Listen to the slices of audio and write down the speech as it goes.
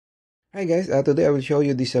Hi guys, today I will show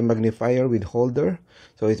you this magnifier with holder.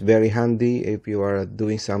 So it's very handy if you are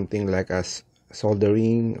doing something like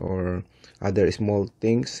soldering or other small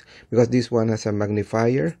things, because this one has a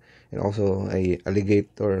magnifier and also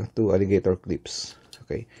two alligator clips.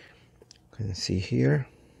 Okay, you can see here.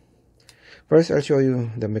 First I'll show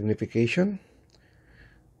you the magnification.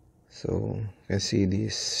 So you can see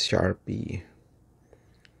this Sharpie.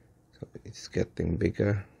 So it's getting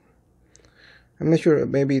bigger. I'm not sure,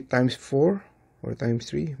 maybe times 4 or times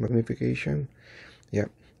 3 magnification. Yeah.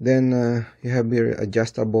 Then you have your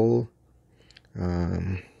adjustable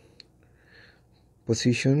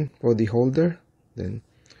position for the holder. Then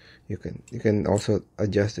you can also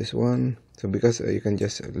adjust this one. So because you can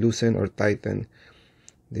just loosen or tighten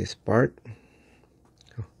this part.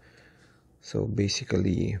 So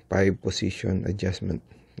basically 5 position adjustment.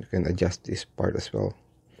 You can adjust this part as well.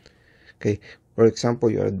 Okay, for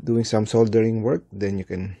example, you are doing some soldering work, then you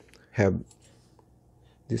can have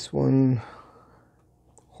this one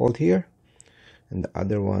hold here and the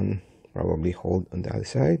other one probably hold on the other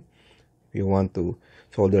side if you want to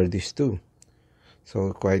solder these two.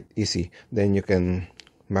 So quite easy. Then you can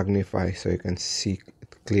magnify so you can see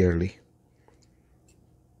it clearly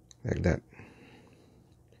like that.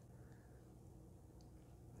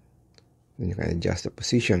 Then you can adjust the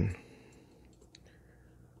position.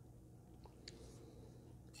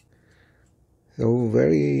 So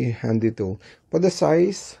very handy tool. For the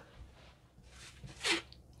size,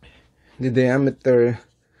 the diameter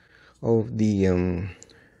of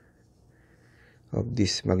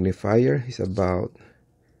this magnifier is about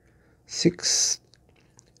 6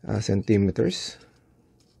 centimeters.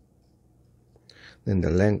 Then the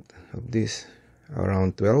length of this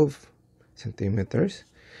around 12 centimeters.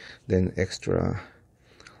 Then extra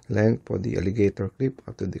length for the alligator clip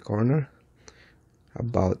up to the corner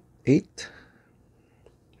about 8,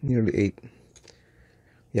 nearly 8.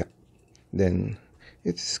 Yeah. Then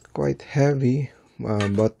it's quite heavy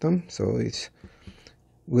bottom, so it's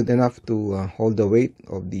good enough to hold the weight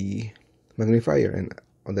of the magnifier, and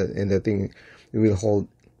the thing it will hold.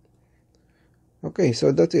 Okay,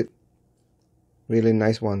 so that's it. Really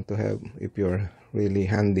nice one to have if you're really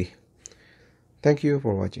handy. Thank you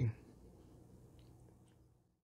for watching.